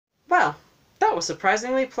was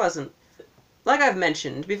surprisingly pleasant. Like I've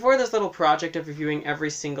mentioned, before this little project of reviewing every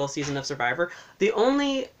single season of Survivor, the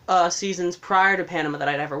only seasons prior to Panama that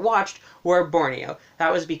I'd ever watched were Borneo.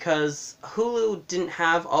 That was because Hulu didn't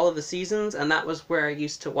have all of the seasons, and that was where I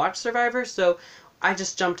used to watch Survivor, so I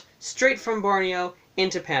just jumped straight from Borneo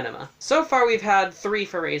into Panama. So far we've had 3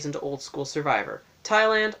 forays into old school Survivor: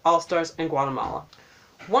 Thailand, All-Stars, and Guatemala.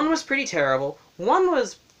 One was pretty terrible, one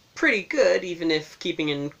was pretty good, even if keeping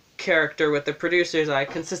in character with the producers, I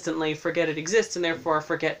consistently forget it exists and therefore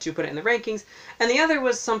forget to put it in the rankings, and the other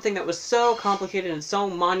was something that was so complicated and so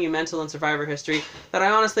monumental in Survivor history that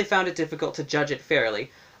I honestly found it difficult to judge it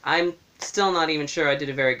fairly. I'm still not even sure I did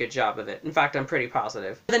a very good job of it. In fact, I'm pretty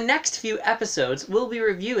positive. For the next few episodes, we'll be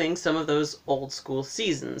reviewing some of those old school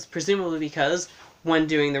seasons, presumably because when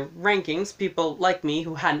doing the rankings, people like me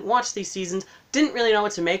who hadn't watched these seasons didn't really know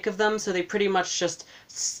what to make of them, so they pretty much just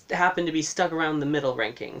happened to be stuck around the middle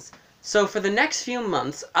rankings. So for the next few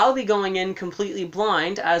months, I'll be going in completely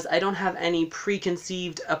blind, as I don't have any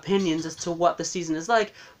preconceived opinions as to what the season is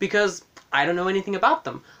like, because I don't know anything about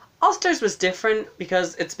them. All-Stars was different,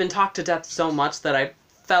 because it's been talked to death so much that I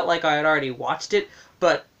felt like I had already watched it,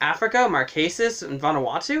 but Africa, Marquesas, and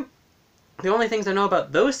Vanuatu? The only things I know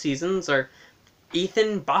about those seasons are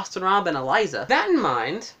Ethan, Boston Rob, and Eliza. That in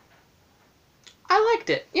mind, I liked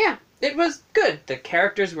it. Yeah, it was good. The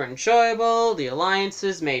characters were enjoyable, the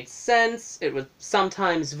alliances made sense, it was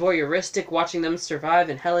sometimes voyeuristic watching them survive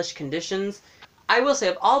in hellish conditions. I will say,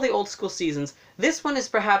 of all the old school seasons, this one is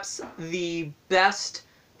perhaps the best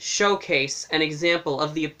showcase and example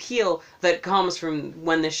of the appeal that comes from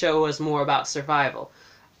when the show was more about survival.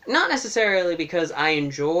 Not necessarily because I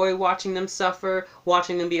enjoy watching them suffer,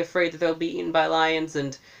 watching them be afraid that they'll be eaten by lions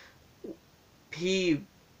and pee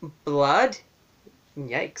blood,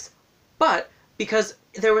 yikes, but because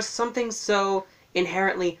there was something so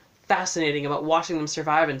inherently fascinating about watching them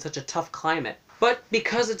survive in such a tough climate. But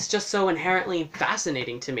because it's just so inherently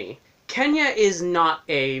fascinating to me. Kenya is not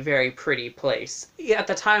a very pretty place. At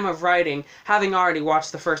the time of writing, having already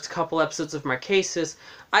watched the first couple episodes of Marquesas,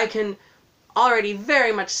 I can already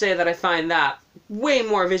very much say that I find that way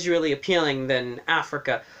more visually appealing than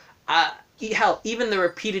Africa. Hell, even the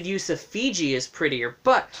repeated use of Fiji is prettier,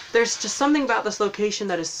 but there's just something about this location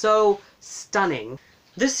that is so stunning.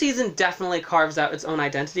 This season definitely carves out its own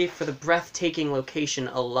identity for the breathtaking location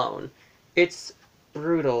alone. It's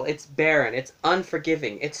brutal, it's barren, it's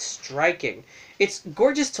unforgiving, it's striking. It's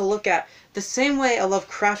gorgeous to look at, the same way a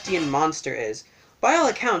Lovecraftian monster is. By all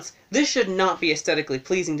accounts, this should not be aesthetically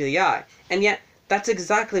pleasing to the eye, and yet that's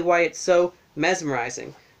exactly why it's so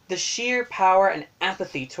mesmerizing. The sheer power and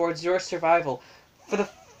apathy towards your survival. For the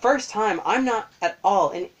first time, I'm not at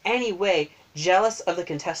all in any way jealous of the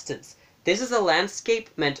contestants. This is a landscape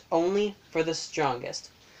meant only for the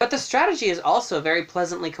strongest. But the strategy is also very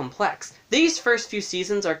pleasantly complex. These first few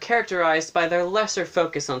seasons are characterized by their lesser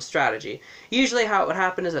focus on strategy. Usually how it would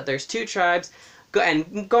happen is that there's 2 tribes,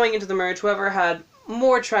 and going into the merge, whoever had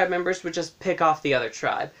more tribe members would just pick off the other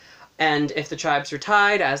tribe. And if the tribes were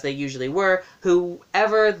tied, as they usually were,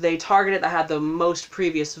 whoever they targeted that had the most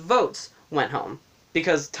previous votes went home,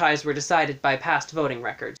 because ties were decided by past voting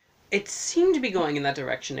records. It seemed to be going in that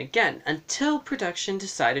direction again, until production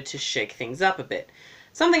decided to shake things up a bit.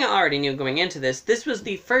 Something I already knew going into this was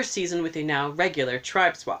the first season with a now regular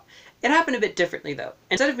tribe swap. It happened a bit differently, though.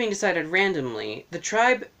 Instead of being decided randomly, the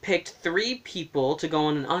tribe picked 3 people to go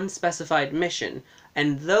on an unspecified mission,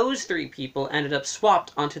 and those 3 people ended up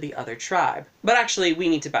swapped onto the other tribe. But actually, we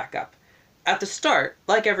need to back up. At the start,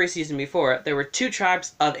 like every season before, there were 2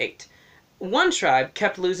 tribes of 8. One tribe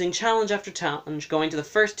kept losing challenge after challenge, going to the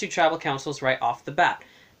first 2 tribal councils right off the bat.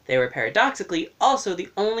 They were paradoxically also the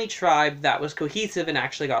only tribe that was cohesive and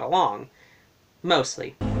actually got along.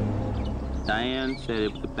 Mostly. Diane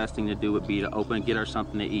said the best thing to do would be to open and get her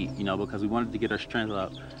something to eat, you know, because we wanted to get her strength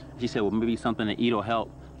up. She said, well, maybe something to eat will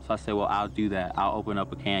help. So I said, well, I'll do that. I'll open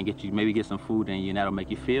up a can, maybe get some food in you, and that'll make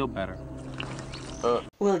you feel better.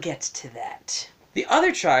 We'll get to that. The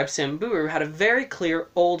other tribe, Samburu, had a very clear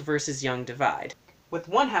old versus young divide, with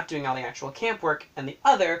one half doing all the actual camp work and the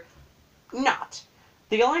other not.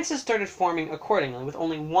 The alliances started forming accordingly, with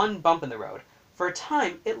only one bump in the road. For a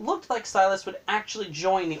time, it looked like Silas would actually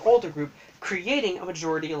join the older group, creating a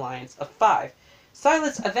majority alliance of 5.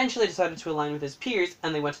 Silas eventually decided to align with his peers,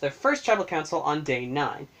 and they went to their first tribal council on day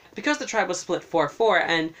 9. Because the tribe was split 4-4,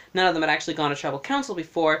 and none of them had actually gone to tribal council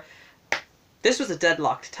before, this was a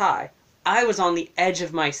deadlocked tie. I was on the edge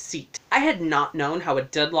of my seat. I had not known how a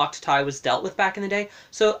deadlocked tie was dealt with back in the day,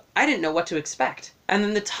 so I didn't know what to expect. And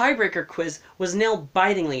then the tiebreaker quiz was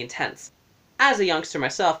nail-bitingly intense. As a youngster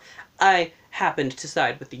myself, I happened to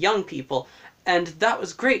side with the young people, And that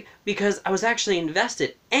was great because I was actually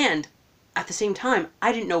invested, and at the same time,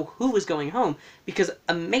 I didn't know who was going home because,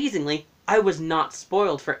 amazingly, I was not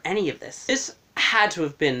spoiled for any of this. This had to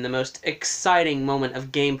have been the most exciting moment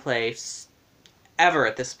of gameplay ever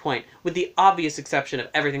at this point, with the obvious exception of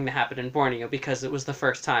everything that happened in Borneo because it was the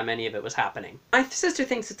first time any of it was happening. My sister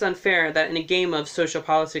thinks it's unfair that in a game of social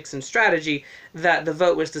politics and strategy that the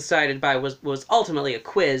vote was decided by was ultimately a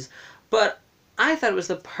quiz, but I thought it was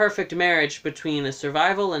the perfect marriage between the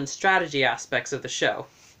survival and strategy aspects of the show.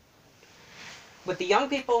 With the young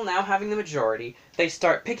people now having the majority, they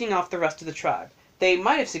start picking off the rest of the tribe. They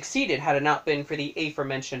might have succeeded had it not been for the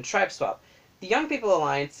aforementioned tribe swap. The Young People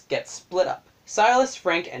Alliance gets split up. Silas,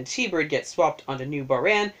 Frank, and T-Bird get swapped onto New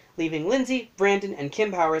Boran, leaving Lindsay, Brandon, and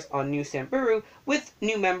Kim Powers on New Samburu with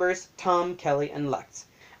new members Tom, Kelly, and Lex.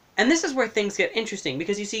 And this is where things get interesting,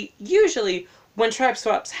 because you see, usually when tribe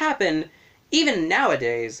swaps happen, even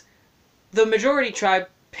nowadays, the majority tribe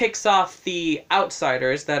picks off the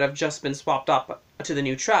outsiders that have just been swapped up to the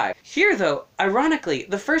new tribe. Here, though, ironically,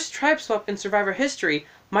 the first tribe swap in Survivor history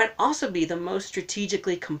might also be the most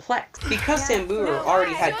strategically complex. Because Samburu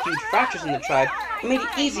already had huge fractures in the tribe, it made it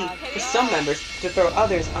easy for some members to throw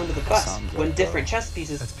others under the bus when different chess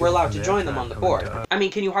pieces were allowed to join them on the board. I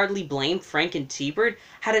mean, can you hardly blame Frank and T-Bird?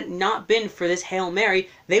 Had it not been for this Hail Mary,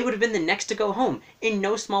 they would have been the next to go home, in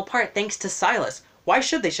no small part thanks to Silas. Why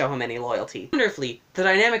should they show him any loyalty? Wonderfully, the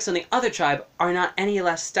dynamics on the other tribe are not any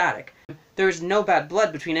less static. There is no bad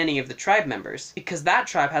blood between any of the tribe members, because that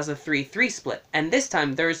tribe has a 3-3 split, and this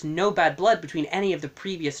time there is no bad blood between any of the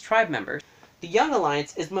previous tribe members. The Young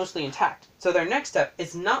Alliance is mostly intact, so their next step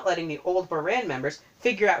is not letting the old Boran members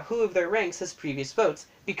figure out who of their ranks has previous votes,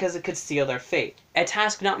 because it could seal their fate. A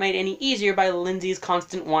task not made any easier by Lindsay's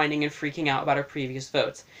constant whining and freaking out about her previous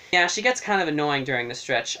votes. Yeah, she gets kind of annoying during the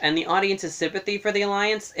stretch, and the audience's sympathy for the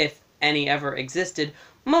Alliance, if any ever existed,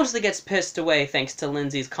 mostly gets pissed away thanks to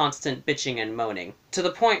Lindsay's constant bitching and moaning. To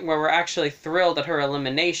the point where we're actually thrilled at her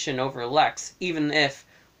elimination over Lex, even if,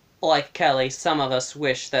 like Kelly, some of us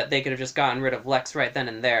wish that they could have just gotten rid of Lex right then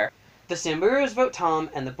and there. The Samburus vote Tom,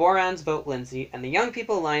 and the Borans vote Lindsay, and the Young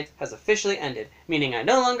People Alliance has officially ended, meaning I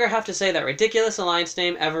no longer have to say that ridiculous alliance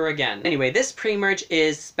name ever again. Anyway, this pre-merge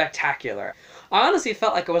is spectacular. I honestly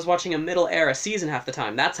felt like I was watching a middle-era season half the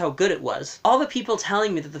time. That's how good it was. All the people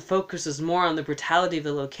telling me that the focus is more on the brutality of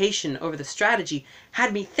the location over the strategy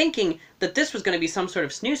had me thinking that this was going to be some sort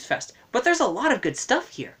of snooze fest, but there's a lot of good stuff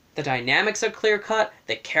here. The dynamics are clear-cut,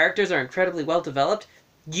 the characters are incredibly well-developed.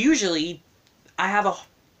 Usually, I have a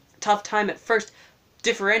tough time at first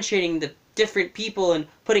differentiating the different people and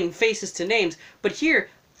putting faces to names, but here,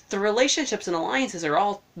 the relationships and alliances are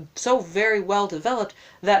all so very well developed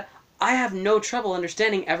that I have no trouble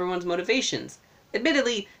understanding everyone's motivations.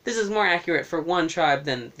 Admittedly, this is more accurate for one tribe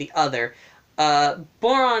than the other.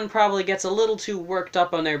 Boron probably gets a little too worked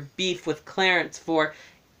up on their beef with Clarence for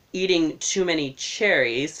eating too many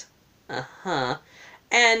cherries.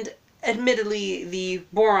 And admittedly, the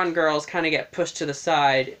Boron girls kind of get pushed to the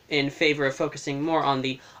side in favor of focusing more on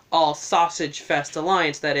the all-sausage-fest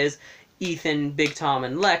alliance that is Ethan, Big Tom,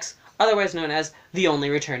 and Lex, otherwise known as the only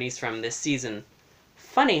returnees from this season.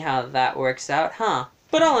 Funny how that works out, huh?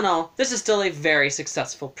 But all in all, this is still a very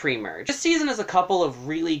successful pre-merge. This season has a couple of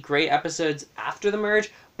really great episodes after the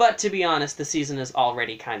merge, but to be honest, the season has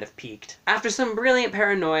already kind of peaked. After some brilliant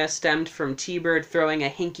paranoia stemmed from T-Bird throwing a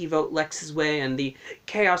hinky vote Lex's way and the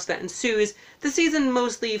chaos that ensues, the season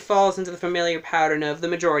mostly falls into the familiar pattern of the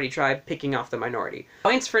majority tribe picking off the minority.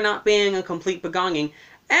 Points for not being a complete begonging,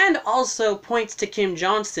 and also points to Kim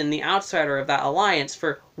Johnston, the outsider of that alliance,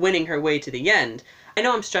 for winning her way to the end. I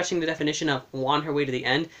know I'm stretching the definition of won her way to the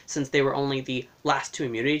end, since they were only the last 2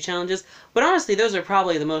 immunity challenges, but honestly those are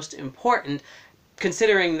probably the most important,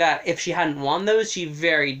 considering that if she hadn't won those, she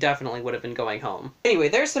very definitely would have been going home. Anyway,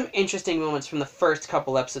 there's some interesting moments from the first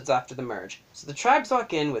couple episodes after the merge. So the tribes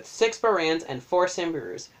walk in with 6 Borans and 4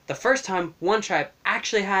 Samburus. The first time one tribe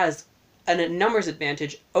actually has a numbers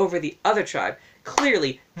advantage over the other tribe.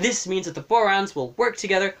 Clearly, this means that the Borans will work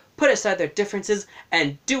together, put aside their differences,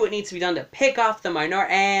 and do what needs to be done to pick off the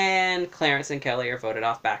minority, and Clarence and Kelly are voted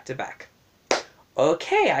off back to back.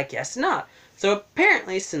 Okay, I guess not. So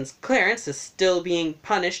apparently, since Clarence is still being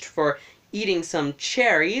punished for eating some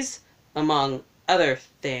cherries, among other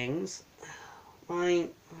things, fine,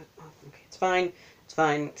 okay, it's fine,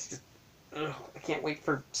 it's just, I can't wait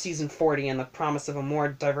for season 40 and the promise of a more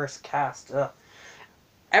diverse cast,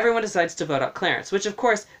 Everyone decides to vote out Clarence, which of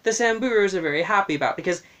course the Samburus are very happy about,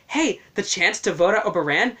 because hey, the chance to vote out a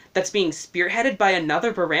Boran that's being spearheaded by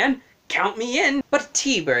another Boran? Count me in! But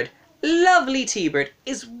T-Bird, lovely T-Bird,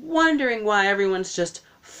 is wondering why everyone's just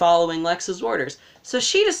following Lex's orders. So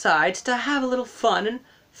she decides to have a little fun and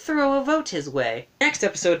throw a vote his way. Next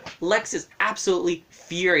episode, Lex is absolutely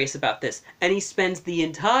furious about this, and he spends the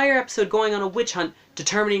entire episode going on a witch hunt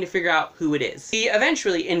determining to figure out who it is. He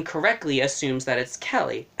eventually incorrectly assumes that it's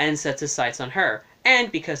Kelly, and sets his sights on her.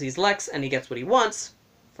 And because he's Lex and he gets what he wants,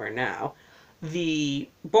 for now, the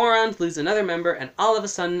Borons lose another member, and all of a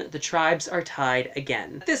sudden, the tribes are tied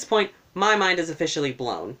again. At this point, my mind is officially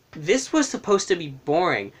blown. This was supposed to be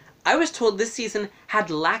boring. I was told this season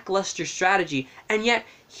had lackluster strategy, and yet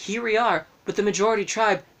here we are with the majority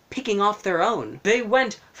tribe picking off their own. They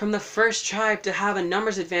went from the first tribe to have a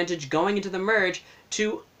numbers advantage going into the merge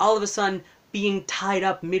to all of a sudden being tied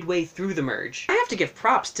up midway through the merge. I have to give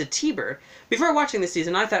props to T-Bird. Before watching this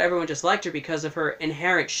season, I thought everyone just liked her because of her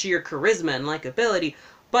inherent sheer charisma and likability,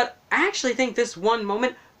 but I actually think this one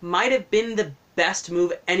moment might have been the best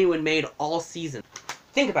move anyone made all season.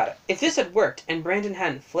 Think about it. If this had worked and Brandon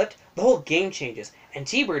hadn't flipped, the whole game changes, and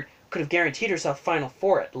T-Bird could have guaranteed herself Final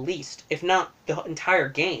Four at least, if not the entire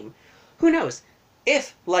game. Who knows?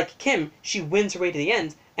 If, like Kim, she wins her way to the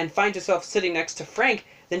end and finds herself sitting next to Frank,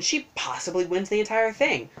 then she possibly wins the entire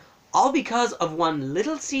thing. All because of one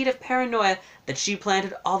little seed of paranoia that she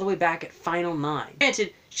planted all the way back at Final 9.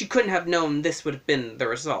 Granted, she couldn't have known this would have been the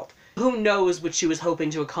result. Who knows what she was hoping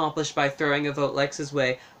to accomplish by throwing a vote Lex's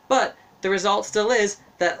way, but the result still is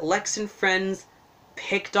that Lex and friends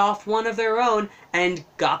picked off one of their own and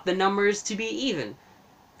got the numbers to be even.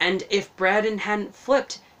 And if Brandon hadn't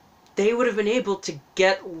flipped, they would have been able to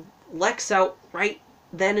get Lex out right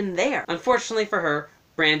then and there. Unfortunately for her,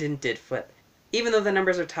 Brandon did flip. Even though the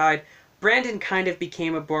numbers are tied, Brandon kind of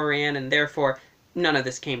became a Borean, and therefore none of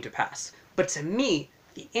this came to pass. But to me,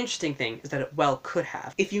 the interesting thing is that it well could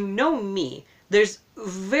have. If you know me, there's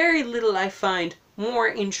very little I find more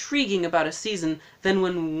intriguing about a season than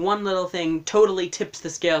when one little thing totally tips the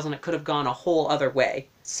scales and it could have gone a whole other way.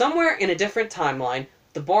 Somewhere in a different timeline,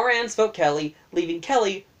 the Borans vote Kelly, leaving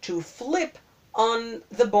Kelly to flip on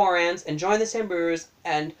the Borans and join the Samburus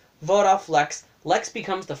and vote off Lex. Lex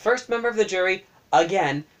becomes the first member of the jury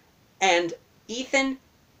again, and Ethan,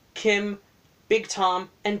 Kim, Big Tom,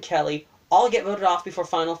 and Kelly all get voted off before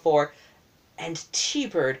Final Four, and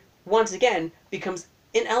T-Bird once again becomes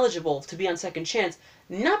ineligible to be on second chance,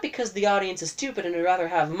 not because the audience is stupid and would rather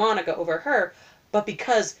have Monica over her, but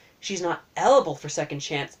because she's not eligible for second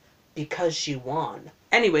chance because she won.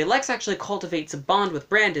 Anyway, Lex actually cultivates a bond with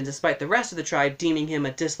Brandon despite the rest of the tribe deeming him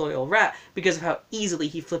a disloyal rat because of how easily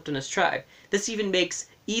he flipped on his tribe. This even makes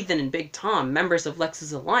Ethan and Big Tom, members of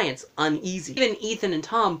Lex's alliance, uneasy. Even Ethan and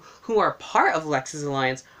Tom, who are part of Lex's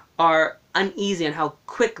alliance, are uneasy on how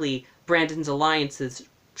quickly Brandon's alliances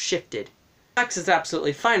shifted. Lex is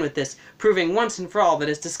absolutely fine with this, proving once and for all that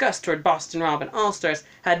his disgust toward Boston Rob and All-Stars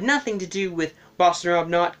had nothing to do with Boston Rob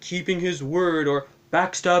not keeping his word, or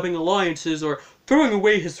backstabbing alliances, or throwing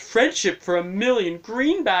away his friendship for 1,000,000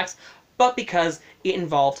 greenbacks, but because it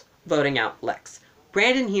involved voting out Lex.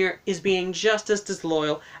 Brandon here is being just as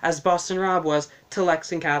disloyal as Boston Rob was to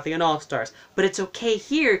Lex and Kathy and All-Stars, but it's okay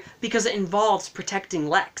here because it involves protecting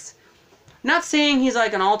Lex. Not saying he's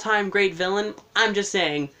like an all-time great villain, I'm just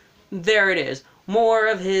saying, there it is. More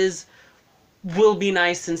of his will be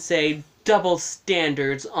nice and say double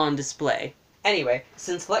standards on display. Anyway,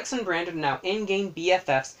 since Lex and Brandon are now in-game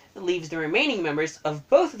BFFs, it leaves the remaining members of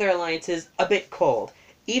both of their alliances a bit cold.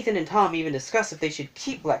 Ethan and Tom even discuss if they should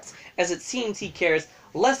keep Lex, as it seems he cares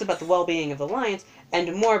less about the well-being of the alliance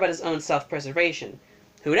and more about his own self-preservation.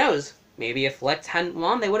 Who knows? Maybe if Lex hadn't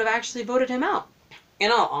won, they would have actually voted him out.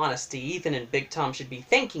 In all honesty, Ethan and Big Tom should be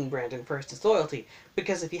thanking Brandon for his disloyalty,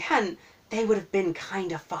 because if he hadn't, they would have been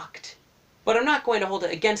kinda fucked. But I'm not going to hold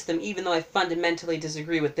it against them, even though I fundamentally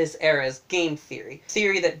disagree with this era's game theory.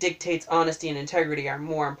 Theory that dictates honesty and integrity are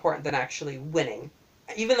more important than actually winning.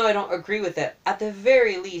 Even though I don't agree with it, at the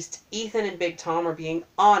very least, Ethan and Big Tom are being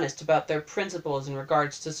honest about their principles in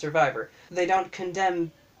regards to Survivor. They don't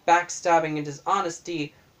condemn backstabbing and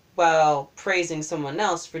dishonesty while praising someone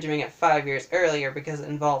else for doing it 5 years earlier because it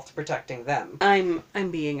involved protecting them.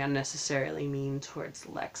 I'm being unnecessarily mean towards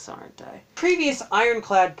Lex, aren't I? Previous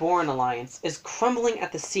ironclad Bourne alliance is crumbling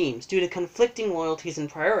at the seams due to conflicting loyalties and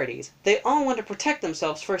priorities. They all want to protect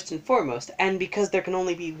themselves first and foremost, and because there can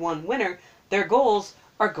only be one winner, their goals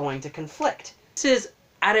are going to conflict. This is,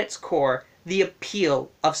 at its core, the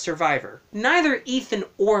appeal of Survivor. Neither Ethan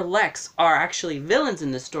or Lex are actually villains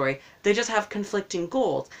in this story, they just have conflicting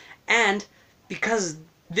goals. And because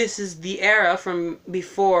this is the era from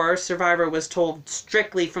before Survivor was told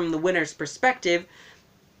strictly from the winner's perspective,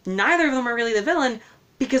 neither of them are really the villain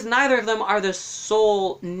because neither of them are the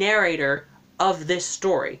sole narrator of this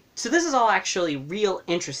story. So this is all actually real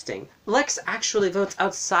interesting. Lex actually votes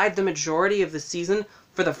outside the majority of the season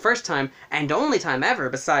for the first time, and only time ever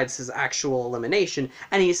besides his actual elimination,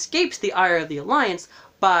 and he escapes the ire of the Alliance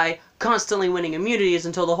by constantly winning immunities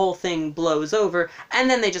until the whole thing blows over, and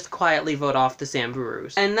then they just quietly vote off the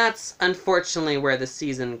Samburus. And that's unfortunately where the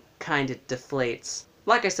season kinda deflates.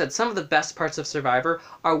 Like I said, some of the best parts of Survivor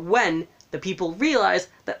are when the people realize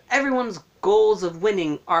that everyone's goals of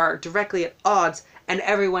winning are directly at odds and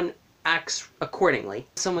everyone acts accordingly.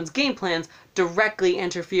 Someone's game plans directly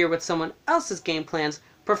interfere with someone else's game plans,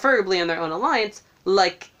 preferably in their own alliance,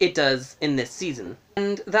 like it does in this season.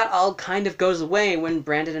 And that all kind of goes away when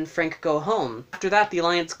Brandon and Frank go home. After that, the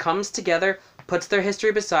alliance comes together, puts their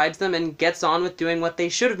history beside them, and gets on with doing what they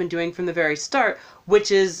should have been doing from the very start, which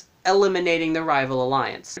is eliminating the rival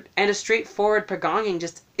alliance. And a straightforward pagonging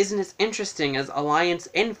just isn't as interesting as alliance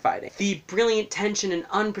infighting. The brilliant tension and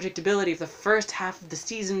unpredictability of the first half of the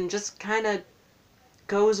season just kinda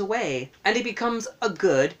goes away, and it becomes a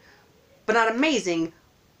good, but not amazing,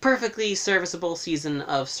 perfectly serviceable season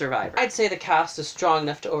of Survivor. I'd say the cast is strong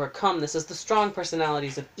enough to overcome this, as the strong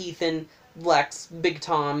personalities of Ethan, Lex, Big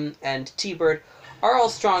Tom, and T-Bird are all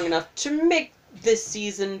strong enough to make this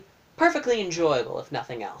season perfectly enjoyable, if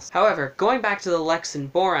nothing else. However, going back to the Lex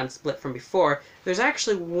and Boron split from before, there's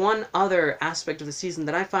actually one other aspect of the season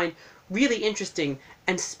that I find really interesting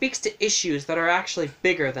and speaks to issues that are actually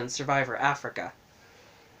bigger than Survivor Africa.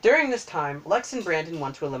 During this time, Lex and Brandon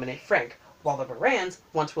want to eliminate Frank, while the Morans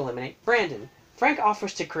want to eliminate Brandon. Frank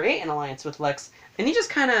offers to create an alliance with Lex, and he just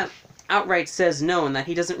kinda outright says no and that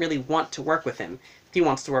he doesn't really want to work with him. He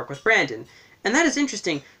wants to work with Brandon. And that is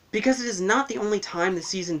interesting, because it is not the only time the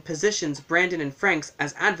season positions Brandon and Frank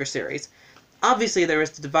as adversaries. Obviously there is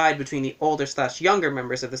the divide between the older/younger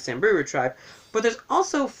members of the Samburu tribe, but there's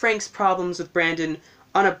also Frank's problems with Brandon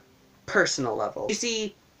on a personal level. You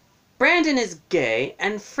see, Brandon is gay,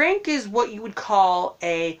 and Frank is what you would call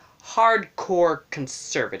a hardcore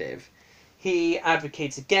conservative. He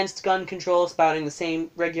advocates against gun control, spouting the same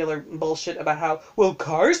regular bullshit about how, well,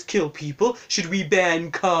 cars kill people, should we ban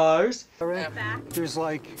cars?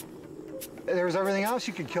 There's everything else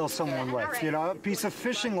you could kill someone with. You know, a piece of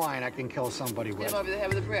fishing line I can kill somebody with.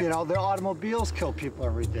 You know, the automobiles kill people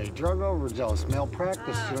every day. Drug overdose,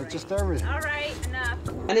 malpractice, you know, just everything. All right, enough.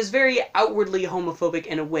 And is very outwardly homophobic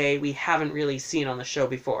in a way we haven't really seen on the show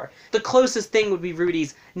before. The closest thing would be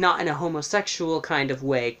Rudy's not in a homosexual kind of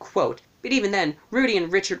way quote. But even then, Rudy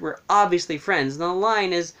and Richard were obviously friends, and the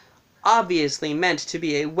line is obviously meant to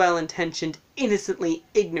be a well-intentioned, innocently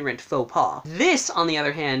ignorant faux pas. This, on the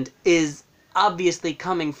other hand, is obviously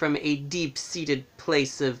coming from a deep-seated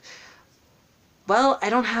place of, well,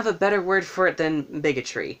 I don't have a better word for it than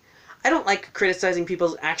bigotry. I don't like criticizing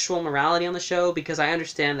people's actual morality on the show because I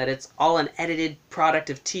understand that it's all an edited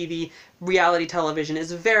product of TV. Reality television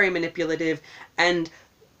is very manipulative, and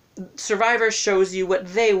Survivor shows you what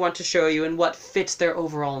they want to show you and what fits their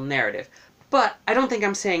overall narrative. But I don't think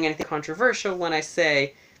I'm saying anything controversial when I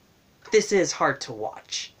say this is hard to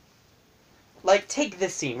watch. Like, take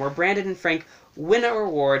this scene where Brandon and Frank win a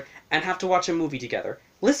reward and have to watch a movie together.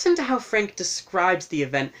 Listen to how Frank describes the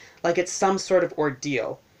event like it's some sort of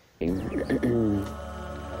ordeal.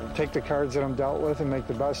 Take the cards that I'm dealt with and make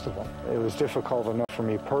the best of them. It was difficult enough for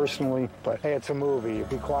me personally, but hey, it's a movie. You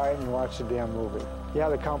be quiet and watch the damn movie. Yeah,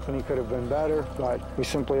 the company could have been better, but we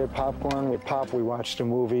simply had popcorn, we popped, we watched a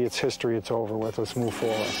movie. It's history, it's over with. Let's move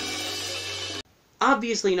forward.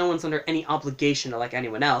 Obviously, no one's under any obligation to like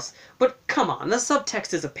anyone else, but come on, the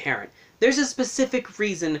subtext is apparent. There's a specific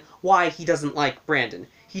reason why he doesn't like Brandon.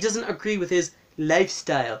 He doesn't agree with his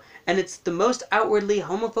lifestyle, and it's the most outwardly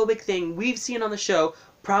homophobic thing we've seen on the show,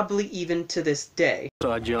 probably even to this day.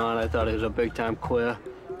 Saw John, I thought he was a big-time queer.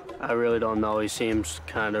 I really don't know, he seems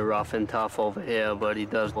kind of rough and tough over here, but he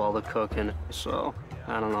does all the cooking, so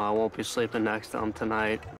I don't know, I won't be sleeping next to him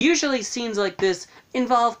tonight. Usually scenes like this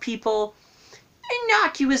involve people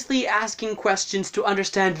innocuously asking questions to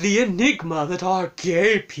understand the enigma that are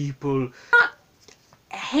gay people. Not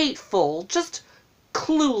hateful, just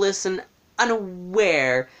clueless and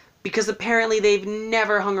unaware, because apparently they've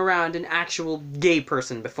never hung around an actual gay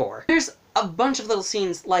person before. There's a bunch of little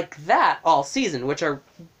scenes like that all season, which are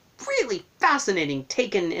really fascinating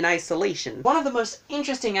taken in isolation. One of the most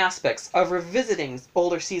interesting aspects of revisiting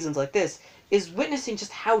older seasons like this is witnessing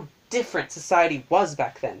just how different society was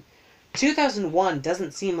back then. 2001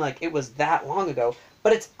 doesn't seem like it was that long ago,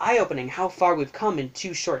 but it's eye-opening how far we've come in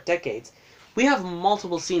 2 short decades. We have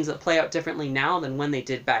multiple scenes that play out differently now than when they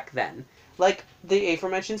did back then. Like the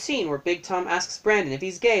aforementioned scene where Big Tom asks Brandon if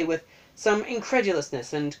he's gay with some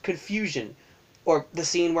incredulousness and confusion. Or the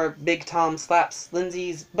scene where Big Tom slaps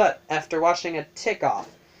Lindsay's butt after washing a tick off.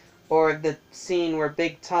 Or the scene where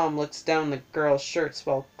Big Tom looks down the girls' shirts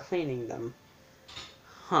while cleaning them.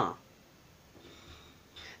 Huh.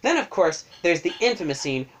 Then, of course, there's the infamous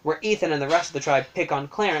scene where Ethan and the rest of the tribe pick on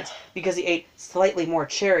Clarence because he ate slightly more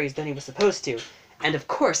cherries than he was supposed to. And, of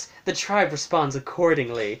course, the tribe responds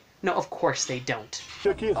accordingly. No, of course they don't.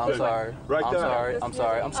 I'm sorry. Right I'm there. sorry. I'm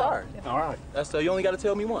sorry. I'm sorry. All right. That's you only got to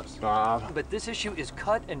tell me once. But this issue is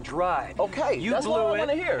cut and dried. Okay, You that's what blew I it,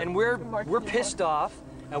 wanna hear. and we're pissed off.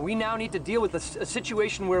 And we now need to deal with a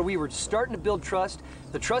situation where we were starting to build trust.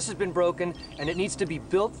 The trust has been broken, and it needs to be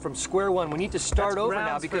built from square one. We need to start over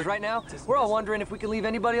now, because right now, we're all wondering if we can leave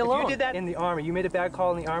anybody alone. If you did that in the Army, you made a bad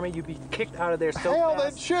call in the Army, you'd be kicked out of there so Hell,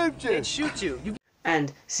 fast. they'd shoot you. They'd shoot you.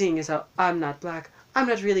 And seeing as how I'm not black, I'm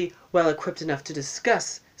not really well equipped enough to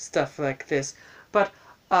discuss stuff like this. But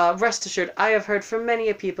rest assured, I have heard from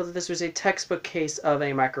many people that this was a textbook case of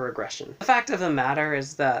a microaggression. The fact of the matter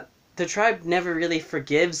is that the tribe never really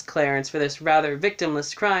forgives Clarence for this rather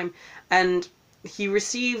victimless crime, and he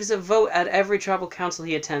receives a vote at every tribal council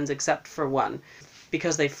he attends except for one,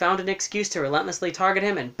 because they found an excuse to relentlessly target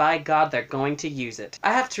him, and by God, they're going to use it.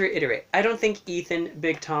 I have to reiterate, I don't think Ethan,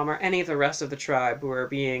 Big Tom, or any of the rest of the tribe were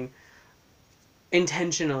being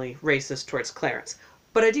intentionally racist towards Clarence,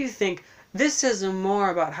 but I do think this says more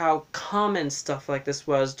about how common stuff like this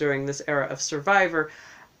was during this era of Survivor,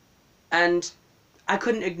 and I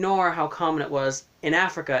couldn't ignore how common it was in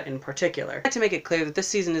Africa in particular. I'd like to make it clear that this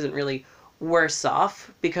season isn't really worse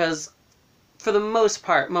off, because for the most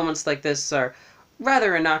part, moments like this are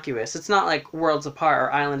rather innocuous. It's not like Worlds Apart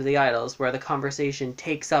or Island of the Idols, where the conversation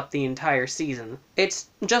takes up the entire season. It's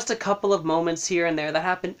just a couple of moments here and there that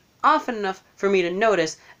happen often enough for me to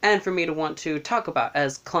notice and for me to want to talk about,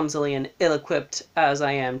 as clumsily and ill-equipped as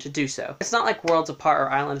I am to do so. It's not like Worlds Apart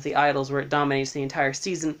or Island of the Idols where it dominates the entire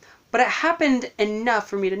season, but it happened enough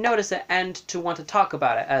for me to notice it and to want to talk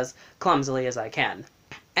about it as clumsily as I can.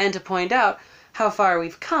 And to point out how far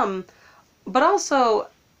we've come, but also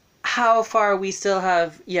how far we still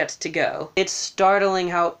have yet to go. It's startling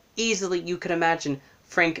how easily you could imagine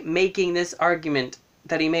Frank making this argument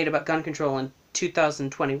that he made about gun control in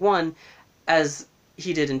 2021 as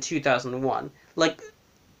he did in 2001. Like,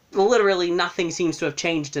 literally nothing seems to have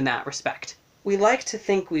changed in that respect. We like to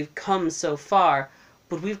think we've come so far,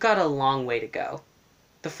 but we've got a long way to go.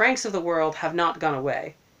 The Franks of the world have not gone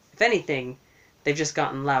away. If anything, they've just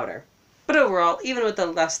gotten louder. But overall, even with the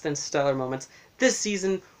less than stellar moments, this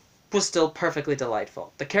season was still perfectly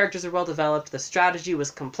delightful. The characters are well developed, the strategy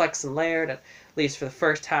was complex and layered, at least for the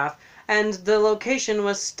first half, and the location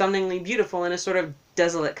was stunningly beautiful in a sort of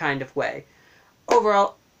desolate kind of way.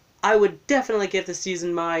 Overall, I would definitely give this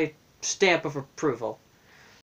season my stamp of approval.